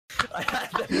I had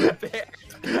to prepare.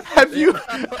 Have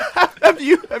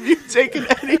you taken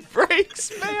any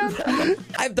breaks, man?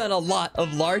 I've done a lot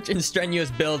of large and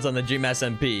strenuous builds on the Dream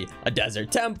SMP. A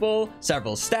desert temple,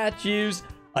 several statues,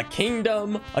 a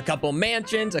kingdom, a couple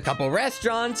mansions, a couple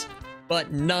restaurants,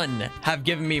 but none have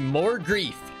given me more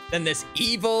grief than this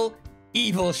evil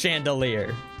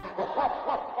chandelier.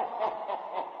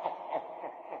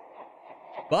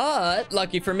 But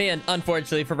lucky for me and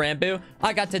unfortunately for Ranboo,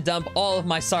 I got to dump all of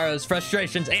my sorrows,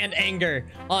 frustrations, and anger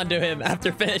onto him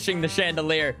after finishing the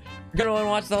chandelier. You're gonna want to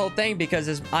watch the whole thing because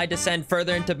as I descend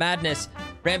further into madness,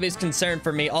 Ranboo's concern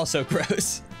for me also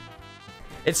grows.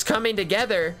 It's coming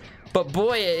together, but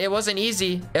boy, it wasn't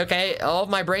easy. Okay, all of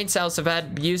my brain cells have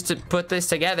had used to put this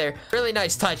together. Really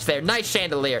nice touch there. Nice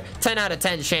chandelier. 10 out of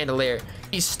 10 chandelier.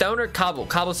 Stoner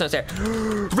cobblestone stair.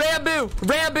 Ranboo,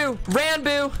 Ranboo,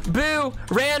 Ranboo, boo,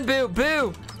 Ranboo,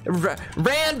 boo,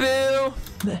 Ranboo.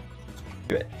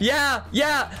 Yeah,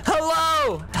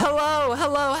 hello,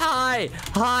 hi.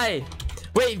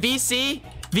 Wait,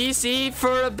 VC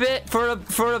for a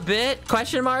bit,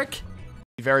 question mark?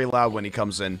 Very loud when he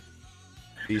comes in.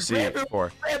 DC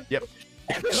for. Yep.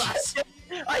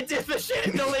 I did the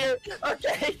chandelier.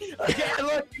 Okay,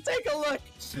 look, take a look.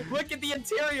 Look at the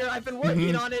interior. I've been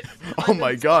working on it. Oh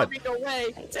my god.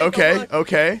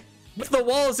 Okay. With the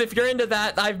walls, if you're into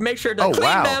that, I've made sure to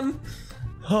clean them.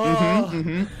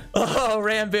 Oh,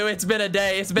 Ranboo, it's been a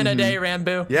day. It's been a day,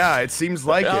 Ranboo. Yeah, it seems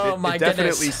like it. Oh my it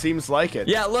definitely seems like it.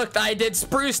 Yeah, look, I did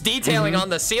spruce detailing on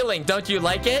the ceiling. Don't you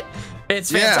like it? It's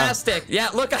fantastic. Yeah,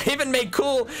 look, I even made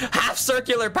cool half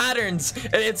circular patterns.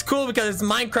 It's cool because it's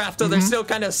Minecraft, so they're still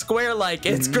kind of square-like.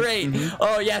 It's great.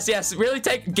 Oh, yes. Really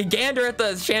take a gander at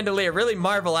the chandelier. Really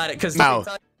marvel at it because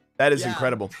that is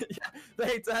incredible.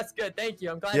 Thanks, that's good. Thank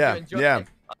you. I'm glad you enjoyed it.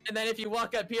 And then if you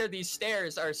walk up here, these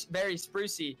stairs are very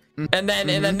sprucey. And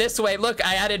then this way, look,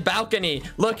 I added balcony.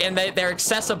 Look, and they're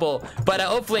accessible. But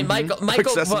hopefully, Michael,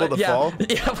 accessible to fall.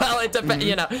 Yeah, well, it depends.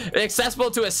 You know,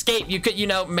 accessible to escape. You could,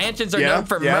 mansions are known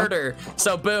for murder.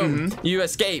 So boom, you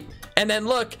escape. And then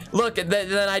look,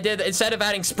 then I did, instead of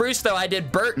adding spruce though, I did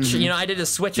birch, I did to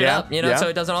switch it up, so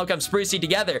it doesn't all come sprucey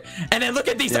together. And then look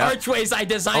at these archways. I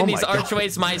designed these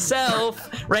archways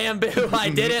myself. Ranboo, I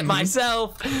did it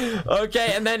myself.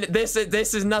 Okay, and then this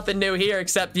is nothing new here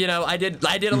except, I did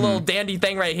a little dandy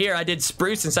thing right here. I did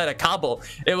spruce instead of cobble.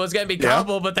 It was gonna be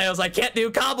cobble, but then I was like, can't do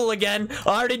cobble again.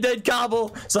 I already did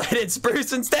cobble, so I did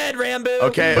spruce instead, Ranboo.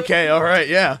 Okay, all right,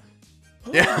 yeah.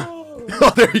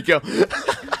 Oh, there you go.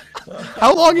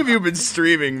 How long have you been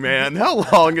streaming, man? How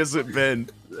long has it been?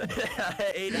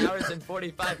 8 hours and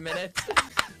 45 minutes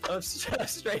of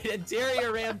straight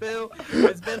interior, Ranboo.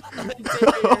 It's been on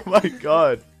interior. Oh my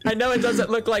god. I know it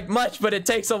doesn't look like much, but it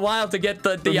takes a while to get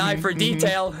the eye for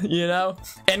detail,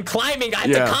 And climbing, I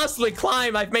have to constantly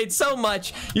climb. I've made so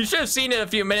much. You should have seen it a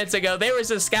few minutes ago. They were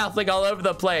just scaffolding all over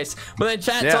the place. But then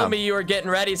chat told me you were getting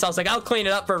ready, so I was like, I'll clean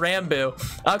it up for Ranboo.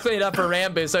 I'll clean it up for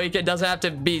Ranboo so he doesn't have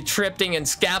to be tripping and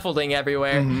scaffolding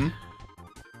everywhere.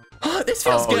 Oh, this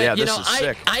feels good. Yeah, this is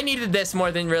sick. I needed this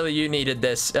more than really you needed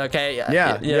this. Okay.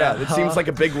 Yeah. It seems like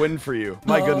a big win for you.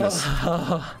 My goodness.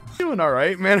 Doing all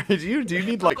right, man. Do you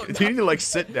need to like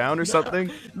sit down or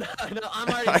something? No, I'm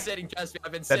already sitting. Trust me,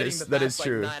 I've been sitting the past like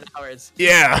 9 hours.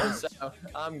 Yeah. So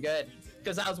I'm good.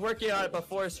 Because I was working on it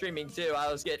before streaming too.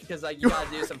 I was getting because you gotta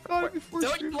do some.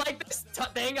 Don't you like this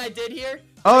thing I did here?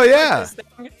 Oh yeah.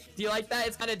 Do you like that?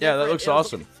 It's kind of different. Yeah, that looks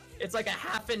awesome. It's like a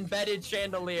half embedded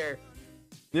chandelier.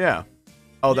 Yeah.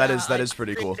 Oh, that is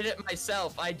pretty cool. I did it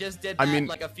myself. I just did that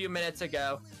like a few minutes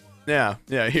ago. Yeah.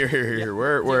 Here.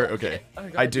 We're okay.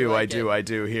 I do.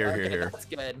 Here. That's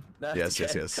good. Yes.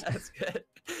 That's good.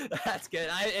 That's good.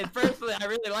 Personally, I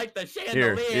really like the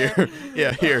chandelier.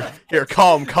 Here.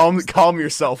 Calm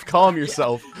yourself.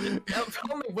 If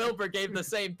only Wilbur gave the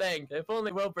same thing. If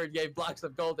only Wilbur gave blocks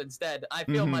of gold instead. I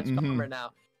feel much calmer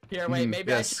now. Here, wait.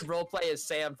 Maybe I should roleplay as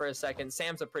Sam for a second.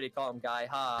 Sam's a pretty calm guy.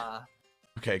 Ha.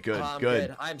 Okay, good.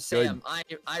 I'm Sam.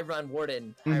 I run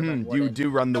Warden. You do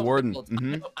run the Warden.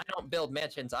 I don't build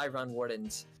mansions. I run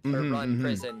wardens or run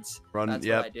prisons. That's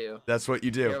what I do. That's what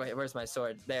you do. Here, wait, where's my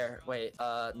sword? There. Wait.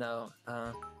 No.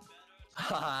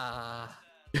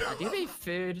 Do you make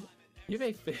food? You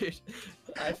make food.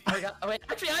 I forgot. Oh, wait,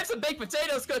 actually, I have some baked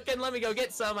potatoes cooking. Let me go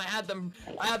get some. I had them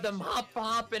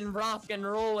hop and rock and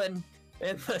rolling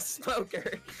in the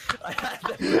smoker. I had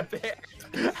them prepared.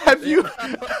 Have you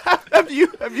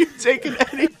taken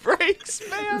any breaks,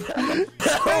 man? No,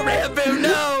 Ranboo,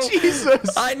 no. Jesus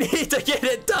Jesus. I need to get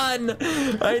it done.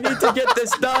 I need to get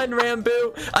this done,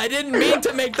 Ranboo. I didn't mean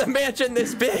to make the mansion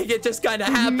this big. It just kind of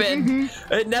happened.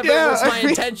 It never was my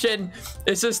intention.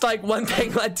 It's just like one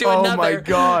thing led to another. Oh my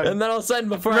God. And then all of a sudden,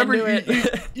 before Remember, I knew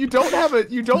it, you don't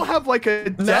have like a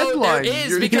deadline. No, there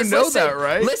is, because you know listen, that,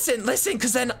 right? Listen,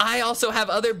 because then I also have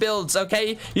other builds,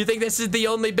 okay? You think this is the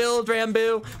only build,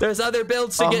 Ranboo? There's other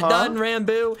builds to get done,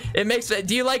 Ranboo. It makes.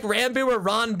 Do you like Ranboo or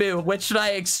Ranboo? Which should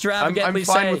I extravagantly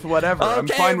say? I'm fine with whatever. Okay, I'm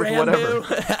fine with Ranboo.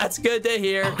 whatever. That's good to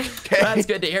hear. Okay. That's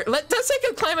good to hear. Let's take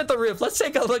a climb at the roof. Let's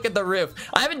take a look at the roof.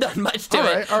 I haven't done much to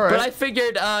it, but I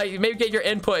figured maybe get your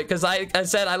input, because I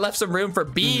said I left some room for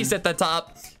bees at the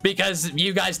top, because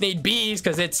you guys need bees,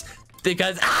 because that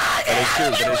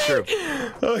is true.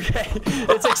 Okay,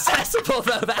 it's accessible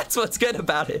though. That's what's good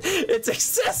about it. It's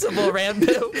accessible,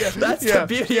 Ranboo. That's the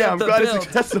beauty of the build. It's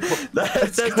accessible.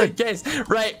 That's the case.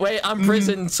 Right? Wait, I'm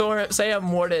Prison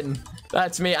Sam Warden.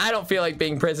 That's me. I don't feel like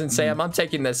being Prison Sam. I'm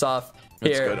taking this off.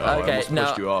 Here, good. Oh, okay, I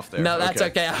pushed you off there. No, that's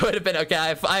okay. I would have been okay.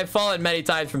 I've fallen many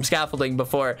times from scaffolding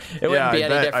before. It wouldn't be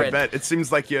any different. I bet. It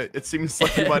seems like you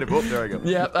might have. Oh, there I go.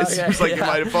 Yep. It seems like you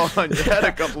might have fallen on your head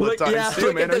a couple of times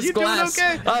too, man. Are you doing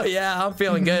okay? Oh yeah, I'm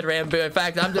feeling good, Ranboo. In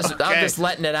fact, I'm just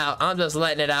letting it out. I'm just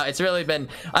letting it out. It's really been.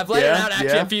 I've let it out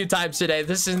actually a few times today.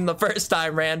 This isn't the first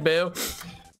time, Ranboo.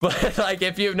 But like,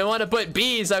 if you want to put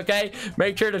bees, okay,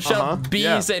 make sure to shove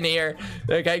bees in here,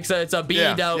 okay? So it's a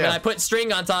bee dome, and I put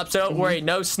string on top, so don't worry,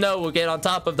 no snow will get on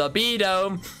top of the bee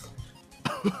dome.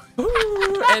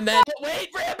 Ooh, and then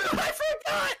wait, Ranboo,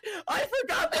 I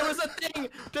forgot there was a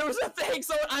thing.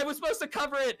 So I was supposed to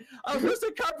cover it.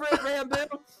 Ranboo.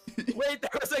 Wait,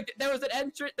 there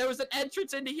was an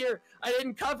entrance into here. I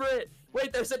didn't cover it.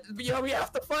 Wait, we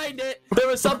have to find it. There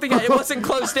was something. It wasn't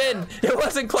closed in.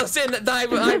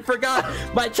 I forgot.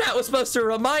 My chat was supposed to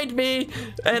remind me,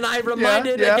 and I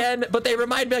reminded again. But they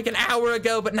reminded me like an hour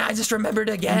ago. But now I just remembered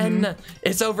again.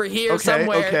 It's over here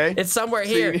somewhere. Okay. It's somewhere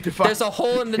here. There's a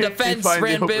hole in the defense,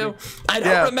 Ranboo. I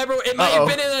don't remember. It might have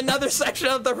been in another section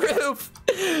of the roof.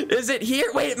 Is it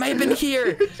here? Wait, it may have been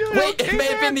here. Wait, it may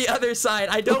have been the other side.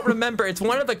 I don't remember. It's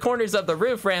one of the corners of the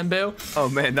roof, Ranboo. Oh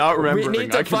man, not remembering. We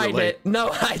need to find it.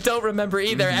 No, I don't remember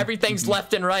either. Everything's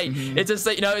left and right. It's just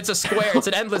that, it's a square. It's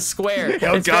an endless square.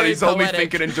 Oh it's God, he's poetic. only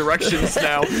thinking in directions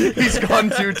now. He's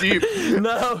gone too deep.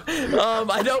 No,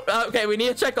 I don't. Okay, we need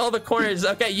to check all the corners.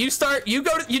 Okay, you check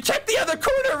the other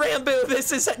corner, Ranboo.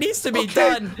 This needs to be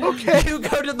done. Okay. You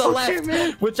go to the left,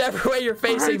 man. Whichever way you're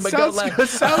facing, but go left.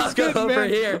 Sounds good, over man.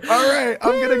 here. All right,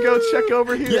 I'm gonna go check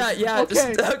over here. Yeah.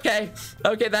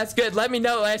 Okay, that's good. Let me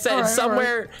know. Like I said, it's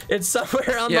somewhere. It's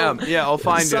somewhere on the. Yeah, I'll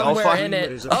find it. I'll find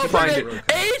it. I'll find it.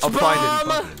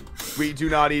 H-bomb. We do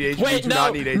not need H. Wait,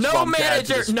 no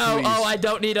manager. No, I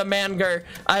don't need a manger.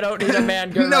 I don't need a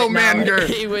manger. No manger.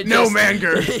 No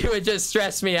manger. He would just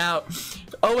stress me out.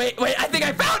 Oh wait, I think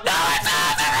I found. No, I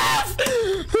found the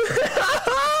roof.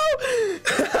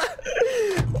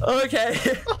 Okay.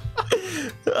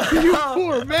 You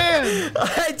poor man.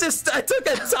 I took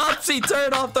a topsy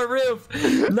turn off the roof.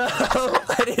 No,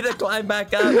 I need to climb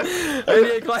back up.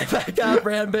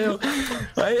 Ranboo.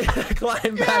 I need to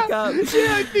climb back up.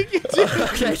 Yeah, I think you do.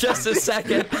 Okay, just a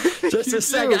second.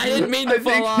 I didn't mean to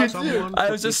fall off.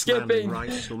 I was just skipping.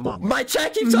 My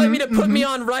chat keeps telling me to put me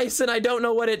on rice, and I don't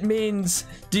know what it means.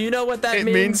 Do you know what that means?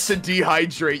 It means to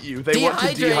dehydrate you. They want to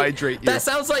dehydrate you. That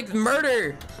sounds like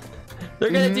murder. They're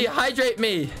gonna dehydrate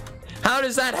me. How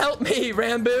does that help me,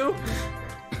 Ranboo?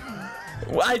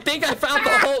 I think I found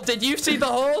the hole. Did you see the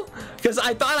hole? Because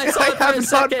I thought I saw it for a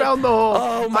second. I have not found the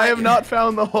hole. I have not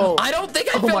found the hole. I don't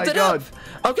think I filled it up.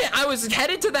 Okay, I was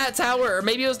headed to that tower, or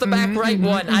maybe it was the back right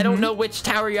one. I don't know which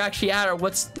tower you're actually at, or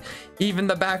what's even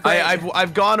the back right.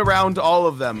 I've gone around all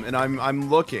of them, and I'm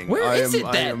looking. Where is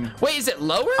it then? Wait, is it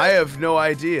lower? I have no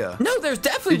idea. No, there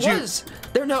definitely was.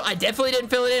 I definitely didn't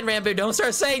fill it in, Ranboo. Don't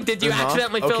start saying, did you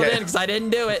accidentally fill it in? Because I didn't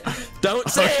do it. Don't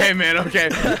say it. Okay, man, okay.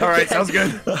 All right, sounds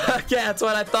good. Okay, that's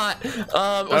what I thought.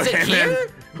 Was it here? Man.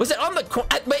 Was it on the corner?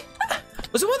 Wait,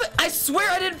 was it one of the... I swear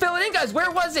I didn't fill it in, guys.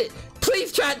 Where was it?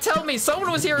 Please, chat, tell me. Someone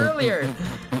was here earlier.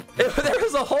 There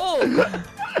was a hole.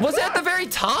 Was it at the very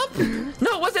top?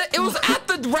 No, was it? It was at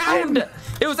the round.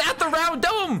 It was at the round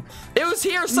dome. It was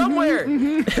here somewhere.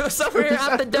 It was somewhere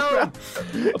at the dome.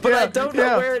 But I don't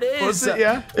know where it is. Was it?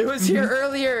 Yeah. It was here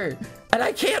earlier, and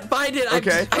I can't find it. I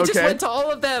just went to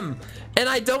all of them, and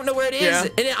I don't know where it is.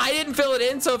 And I didn't fill it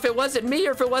in, so if it wasn't me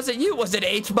or if it wasn't you, was it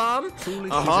H-bomb?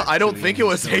 I don't think it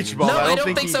was H-bomb. No, I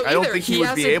don't think so either. I don't think he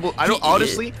would be able.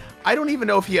 Honestly, I don't even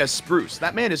know if he has spruce.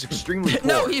 That man is extremely poor.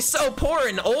 No, he's so poor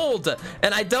and old,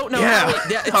 and I don't know. Yeah,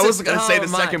 how I wasn't gonna say the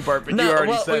second part, but you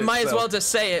already said it. We might as well just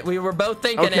say it. We were both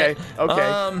thinking it.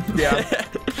 Okay. Yeah.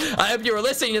 I hope you were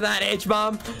listening to that,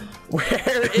 H-Bomb.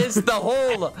 Where is the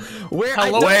hole?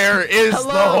 Where is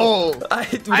the hole?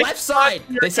 Left side.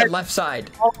 They said left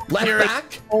side. Left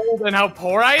back. Old and how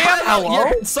poor I am.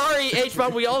 Hello. Sorry,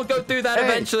 H-Bomb. We all go through that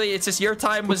eventually. It's just your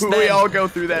time was then. We all go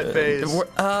through that phase.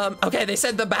 Okay, they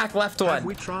said the back left one.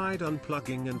 We tried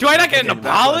unplugging and do I not get an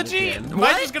apology? Am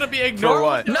I just gonna be ignored? For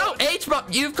what? No, H-Bomb,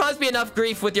 you've caused me enough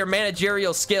grief with your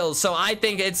managerial skills, so I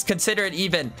think it's considered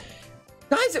even.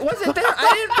 Guys, it wasn't there.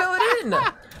 I didn't fill it in.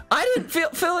 I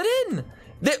didn't fill it in.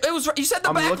 It was. You said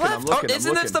the back left.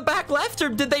 Isn't this the back left, or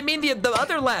did they mean the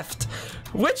other left?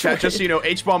 Which way? Just so you know,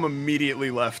 H-Bomb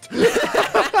immediately left. H-Bomb,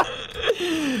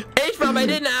 I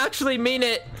didn't actually mean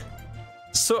it.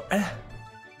 So.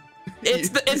 It's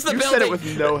the building. You said it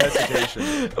with no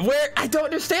hesitation. Where? I don't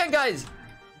understand, guys.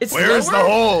 It's Where's lower? the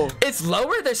hole? It's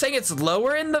lower? They're saying it's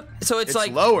lower in the... So it's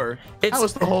like... lower? How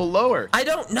is the hole lower? I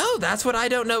don't know. That's what I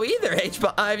don't know either,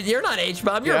 H-Bomb. You're not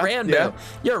H-Bomb. You're Ranboo. Yeah.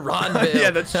 You're Ranboo.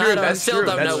 Yeah, that's true. I still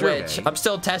don't know which. I'm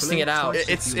still testing it out.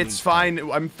 It's fine.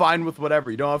 I'm fine with whatever.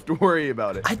 You don't have to worry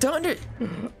about it. I don't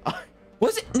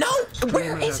Was it? No!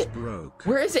 Where is it?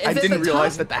 Where is it? I didn't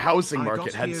realize that the housing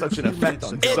market had such an effect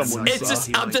on someone. It's just,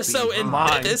 I'm just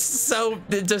so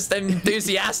just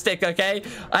enthusiastic, okay?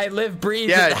 I live,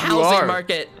 breathe the housing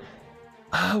market.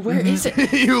 Where is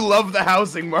it? You love the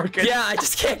housing market. Yeah, I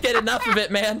just can't get enough of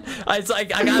it, man. It's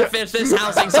like, I gotta finish this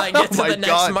housing so I can get to the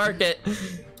next market.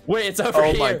 Wait, it's over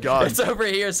here. Oh my god. It's over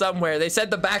here somewhere. They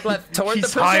said the back left toward the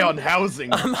prison. He's high on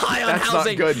housing. I'm high on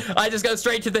housing. That's not good. I just go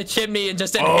straight to the chimney and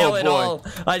just inhale it all.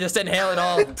 I just inhale it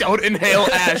all. Don't inhale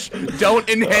ash. Don't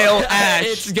inhale ash.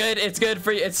 It's good. It's good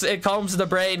for you. It calms the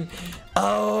brain.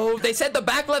 Oh, they said the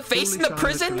back left facing the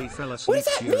prison? What does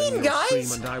that mean,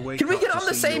 guys? Can we get on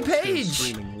the same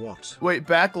page? Wait,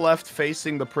 back left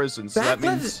facing the prison. So that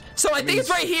means... So I think it's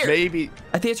right here. Maybe...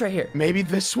 I think it's right here. Maybe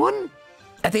this one?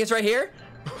 I think it's right here.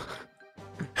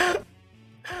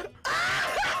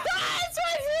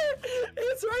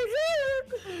 It's right here.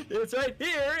 It's right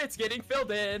here. It's getting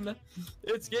filled in.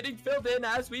 It's getting filled in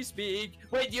as we speak.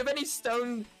 Wait, do you have any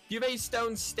stone? Do you have any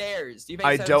stone stairs? Do you have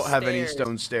any I don't have any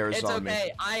stone stairs on me.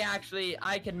 It's okay.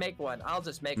 I can make one. I'll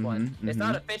just make one. It's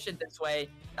not efficient this way.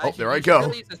 There I go.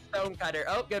 Use a stone cutter.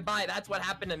 Oh, goodbye. That's what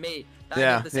happened to me.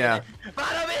 Yeah.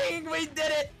 Bada bing! We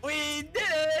did it. We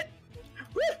did it.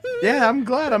 Yeah, I'm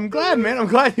glad, man. I'm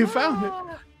glad you found it.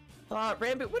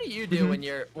 Ranboo, what do you do what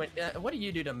do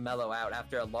you do to mellow out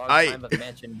after a long time of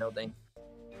mansion building?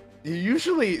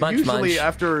 Usually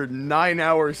after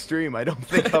 9-hour stream, I don't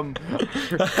think I'm.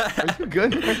 Are you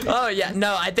good? Oh yeah,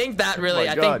 no, I think that really,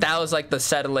 I think that was like the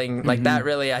settling, like that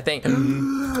really, I think.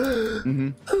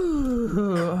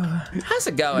 How's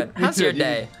it going? How's your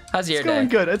day? How's your day? It's going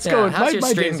good. It's going. How's your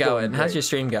stream going? How's your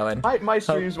stream going? My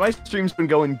stream's been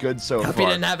going good so far. Hope you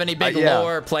didn't have any big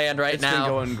lore planned right now. It's been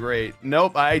going great.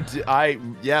 Nope. Yeah,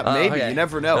 maybe. You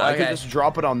never know. I could just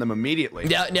drop it on them immediately.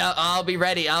 Yeah. I'll be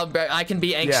ready. I can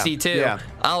be angsty too. Yeah.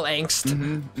 I'll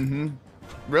angst.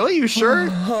 Really? You sure?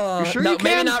 You sure you can?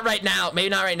 Maybe not right now. Maybe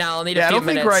not right now. I'll need a few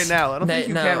minutes. I don't think right now. I don't think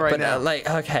you can right now. Like,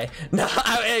 okay. No,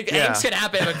 angst could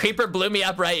happen. If a creeper blew me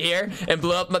up right here and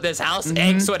blew up this house,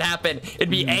 angst would happen. It'd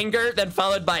be anger, then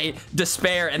followed by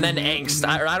despair, and then angst.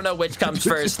 I don't know which comes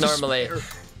first normally.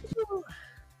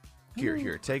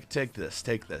 Here. Take this.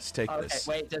 Take this.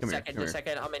 Wait, just a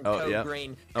second. I'm in code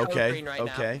green. Code green right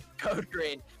now. Code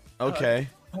green. Okay.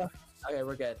 Okay,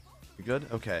 we're good. You good?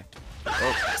 Okay.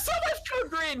 Oh. So much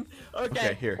code green.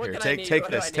 Okay. Here. Take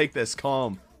this. Take this.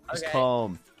 Calm. Just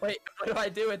calm. Wait, what do I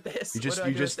do with this? You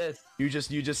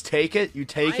just take it. You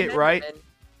take it right.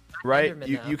 Right.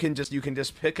 You can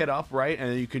just pick it up right,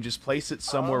 and then you can just place it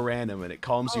somewhere random, and it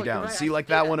calms you down. See, like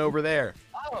that one over there.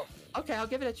 Oh. Okay, I'll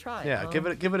give it a try. Yeah, give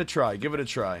it a try. Give it a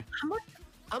try.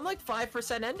 I'm like 5%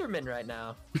 Enderman right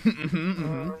now.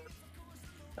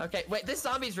 Okay, wait, this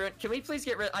zombie's ruined. Can we please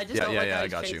get rid? I just don't like how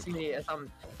he's chasing me as I'm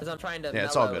trying to. Yeah,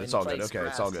 it's all good. It's all good. Okay,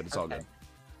 it's all good. It's all good.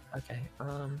 Okay.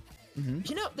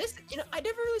 You know this. You know, I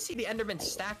never really see the Enderman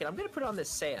stacking. I'm gonna put it on this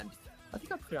sand. I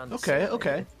think I'll put it on the sand.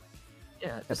 Okay.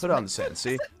 Yeah. Put it on the sand.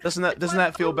 See, doesn't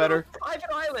that feel better?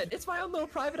 Private island. It's my own little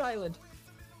private island.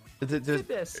 Did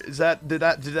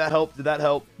that help? Did that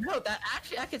help? No, that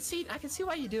actually I can see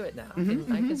why you do it now.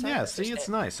 Yeah, see, it's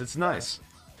nice. It's nice.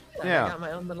 Yeah. I got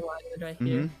my own little island right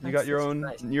here. You got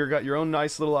your own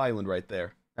nice little island right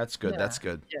there. That's good. That's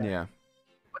good. Yeah.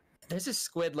 There's a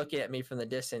squid looking at me from the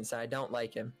distance. I don't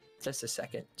like him. Just a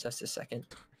second.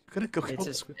 Gonna go.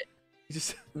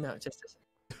 No, just.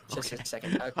 Just a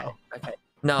second. Okay. Okay.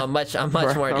 No, I'm much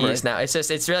more at ease now. It's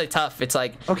just, it's really tough. It's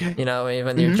like, you know,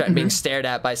 even you're being stared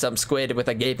at by some squid with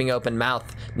a gaping open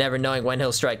mouth, never knowing when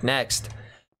he'll strike next.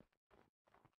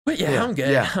 But yeah, I'm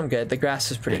good. Yeah. I'm good. The grass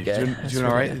is pretty good. Doing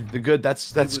all right. The good.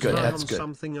 That's good. That's good.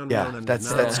 Yeah,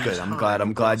 that's good.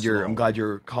 I'm glad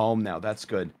you're calm now. That's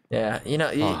good. Yeah, you know,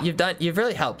 you've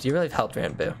really helped. You really helped,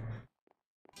 Ranboo.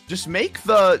 Just make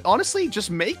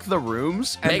just make the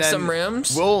rooms. And make then some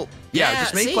rooms.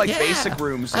 Just make basic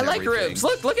rooms. And I like everything. rooms.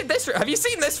 Look at this room. Have you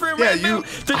seen this room, Yeah,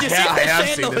 Ranboo? Did you see the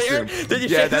chandelier? Did you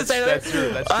see the chandelier? That's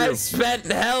true. I spent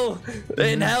hell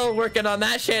in hell working on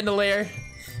that chandelier.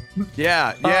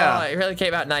 Yeah. Oh, it really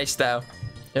came out nice, though.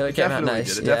 It really came out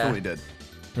nice. It definitely did.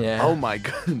 Yeah. Oh my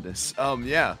goodness.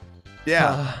 Yeah.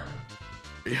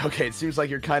 Okay, it seems like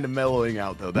you're kind of mellowing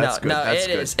out, though. That's good. No, That's it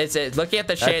is. It's looking at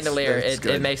the chandelier.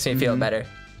 It makes me feel better.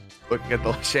 Looking at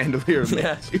the chandelier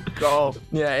makes you calm.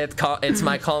 Yeah, it's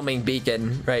my calming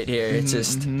beacon right here. It's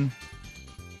just.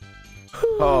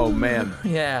 Oh man.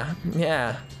 Yeah.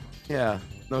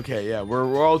 Okay, yeah,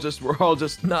 we're all just.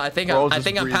 No, I think I'm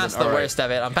past the worst of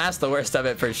it. I'm past the worst of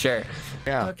it for sure.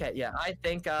 Yeah. Okay, yeah, I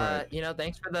think you know,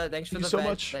 thanks for the vent. So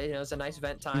much. You know, it's a nice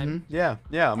vent time. Yeah,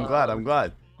 I'm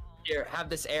glad. Here, have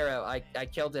this arrow. I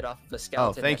killed it off of the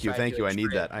skeleton. Oh, thank you. I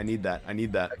need that.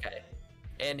 Okay.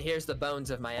 And here's the bones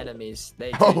of my enemies.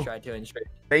 They tried to enshrine.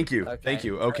 Thank you.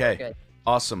 Okay.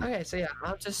 Awesome. Okay, so yeah,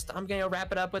 I'm gonna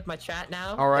wrap it up with my chat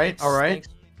now. All right. Thanks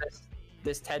for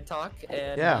this TED talk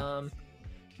and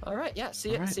all right, yeah,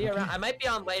 see you around. I might be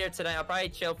on later tonight. I'll probably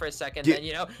chill for a second, then,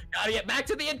 you know, gotta get back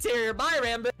to the interior. Bye,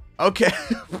 Ranboo. Okay.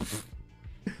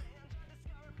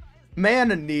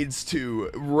 Man needs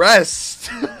to rest.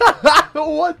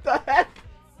 What the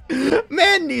heck?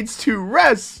 Man needs to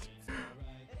rest.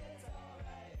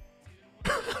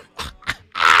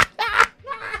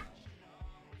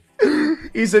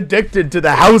 He's addicted to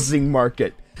the housing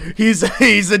market. He's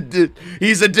addicted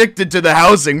to the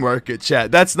housing market,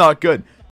 chat. That's not good.